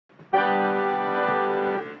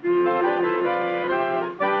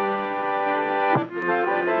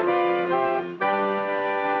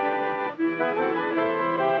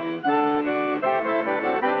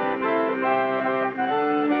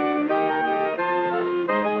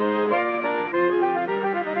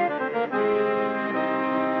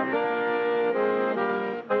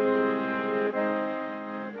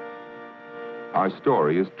Our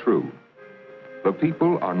story is true. The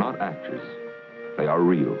people are not actors. They are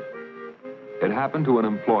real. It happened to an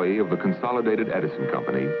employee of the Consolidated Edison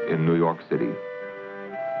Company in New York City.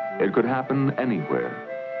 It could happen anywhere,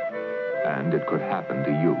 and it could happen to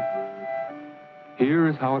you. Here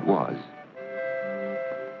is how it was.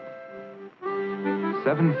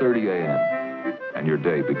 7:30 a.m., and your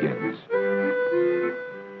day begins.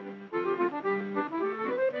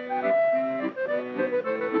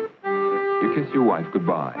 You kiss your wife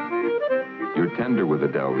goodbye. You're tender with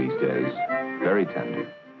Adele these days, very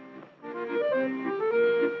tender.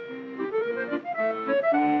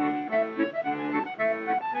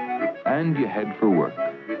 And you head for work.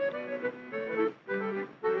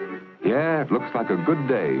 Yeah, it looks like a good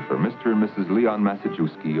day for Mr. and Mrs. Leon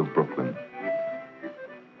Massachuski of Brooklyn.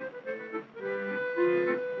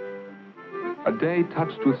 A day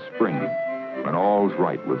touched with spring, when all's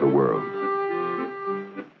right with the world.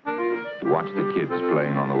 You watch the kids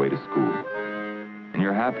playing on the way to school, and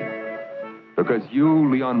you're happy, because you,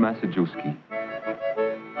 Leon Massachuski,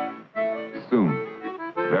 soon,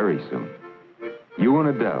 very soon, you and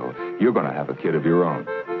Adele, you're going to have a kid of your own.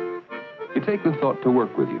 You take the thought to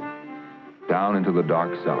work with you, down into the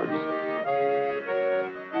dark cellars.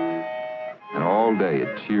 And all day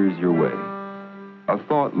it cheers your way. A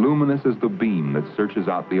thought luminous as the beam that searches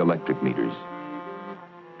out the electric meters.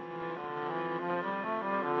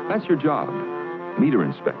 That's your job, meter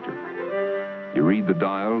inspector. You read the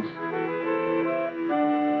dials.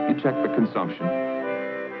 You check the consumption.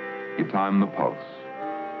 You time the pulse.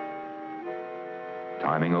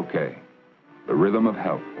 Timing okay. The rhythm of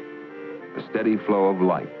health. The steady flow of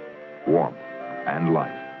light, warmth, and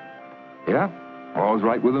life. Yeah, all's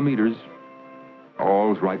right with the meters.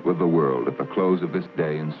 All's right with the world at the close of this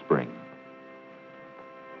day in spring.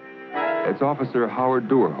 It's Officer Howard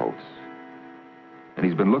Doerholtz, and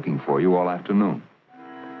he's been looking for you all afternoon.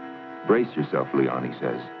 Brace yourself, Leon, he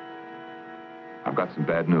says. I've got some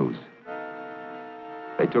bad news.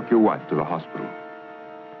 They took your wife to the hospital.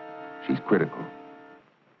 She's critical.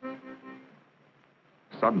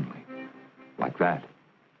 Suddenly, like that,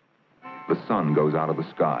 the sun goes out of the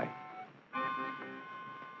sky.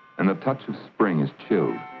 And the touch of spring is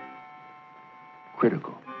chilled.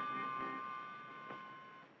 Critical.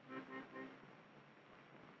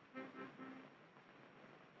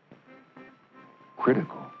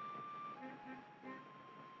 Critical.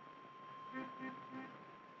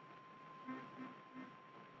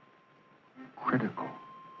 Critical.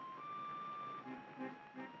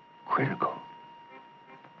 Critical.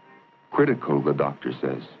 Critical, the doctor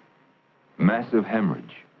says. Massive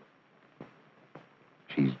hemorrhage.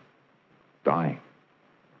 She's dying.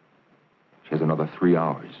 She has another 3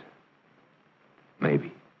 hours.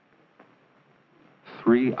 Maybe.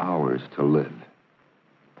 3 hours to live.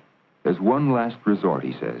 There's one last resort,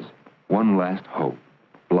 he says. One last hope.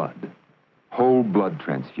 Blood. Whole blood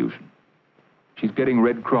transfusion. She's getting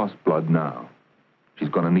Red Cross blood now. She's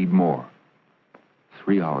going to need more.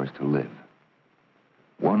 3 hours to live.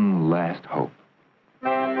 One last hope.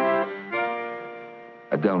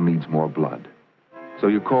 Adele needs more blood. So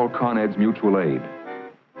you call Con Ed's Mutual Aid.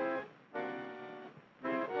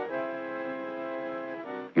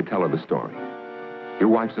 You tell her the story. Your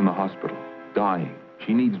wife's in the hospital, dying.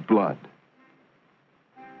 She needs blood.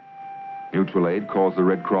 Mutual Aid calls the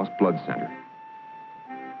Red Cross Blood Center.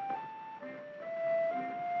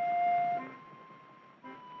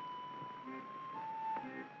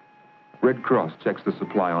 Red Cross checks the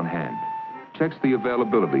supply on hand, checks the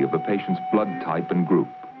availability of the patient's blood type and group.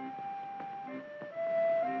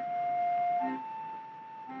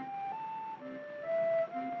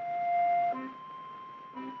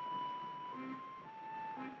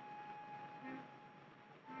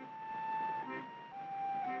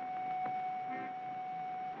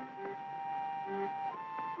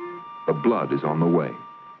 The blood is on the way.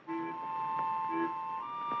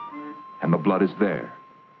 And the blood is there.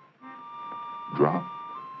 Drop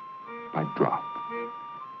by drop.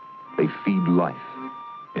 They feed life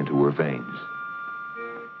into her veins.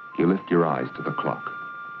 You lift your eyes to the clock.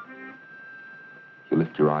 You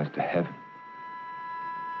lift your eyes to heaven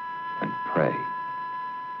and pray.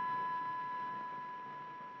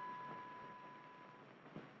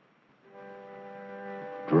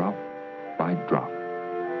 Drop by drop,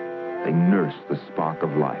 they nurse the spark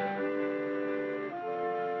of life.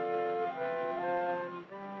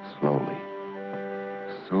 Slowly,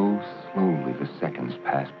 so slowly the seconds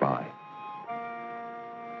pass by.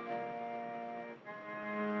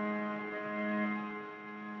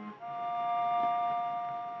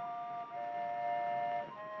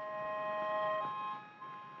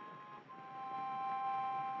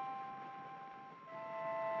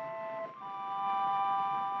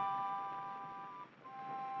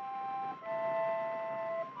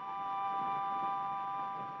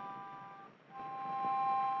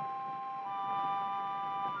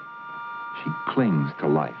 She clings to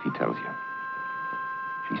life, he tells you.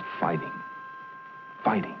 She's fighting,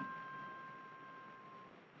 fighting,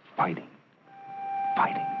 fighting,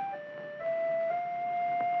 fighting.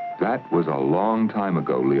 That was a long time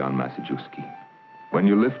ago, Leon Massajuski, when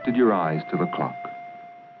you lifted your eyes to the clock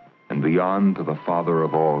and beyond to the Father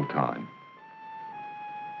of all time.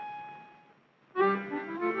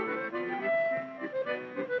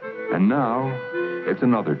 And now, it's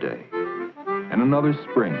another day, and another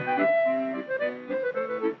spring.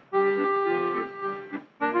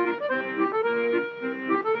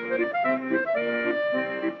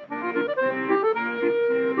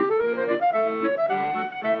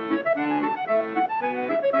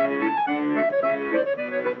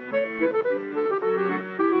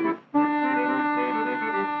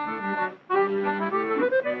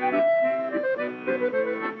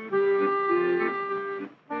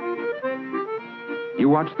 You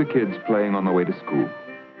watch the kids playing on the way to school.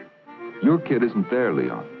 Your kid isn't there,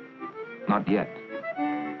 Leon. Not yet.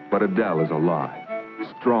 But Adele is alive,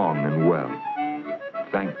 strong and well,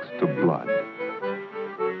 thanks to blood.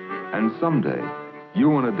 And someday,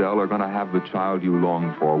 you and Adele are going to have the child you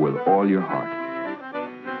long for with all your heart.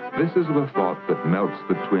 This is the thought that melts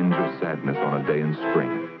the twinge of sadness on a day in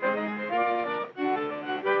spring.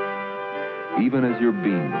 Even as your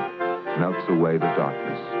beam melts away the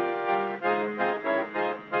darkness.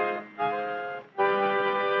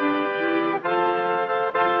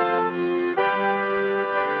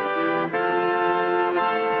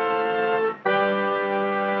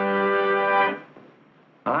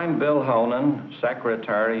 I'm Bill Honan,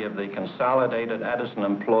 Secretary of the Consolidated Edison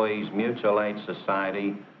Employees Mutual Aid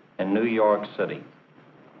Society in New York City.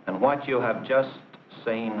 And what you have just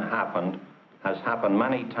seen has happened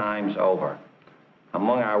many times over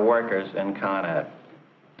among our workers in Con Ed.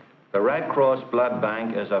 The Red Cross Blood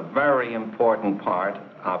Bank is a very important part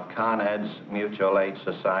of Con Ed's Mutual Aid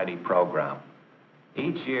Society program.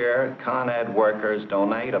 Each year, Con Ed workers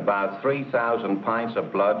donate about 3,000 pints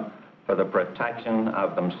of blood for the protection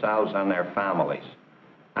of themselves and their families.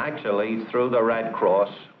 Actually, through the Red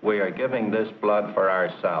Cross, we are giving this blood for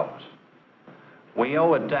ourselves. We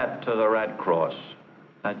owe a debt to the Red Cross,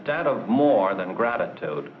 a debt of more than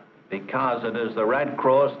gratitude, because it is the Red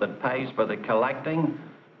Cross that pays for the collecting,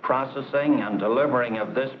 processing, and delivering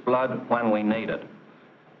of this blood when we need it.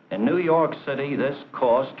 In New York City, this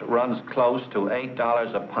cost runs close to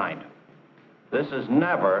 $8 a pint. This is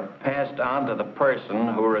never passed on to the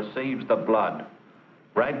person who receives the blood.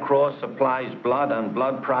 Red Cross supplies blood and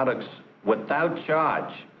blood products without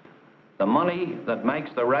charge. The money that makes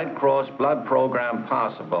the Red Cross blood program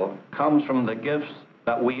possible comes from the gifts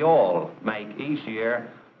that we all make each year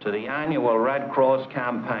to the annual Red Cross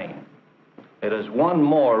campaign. It is one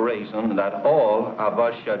more reason that all of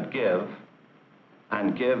us should give,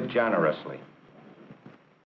 and give generously.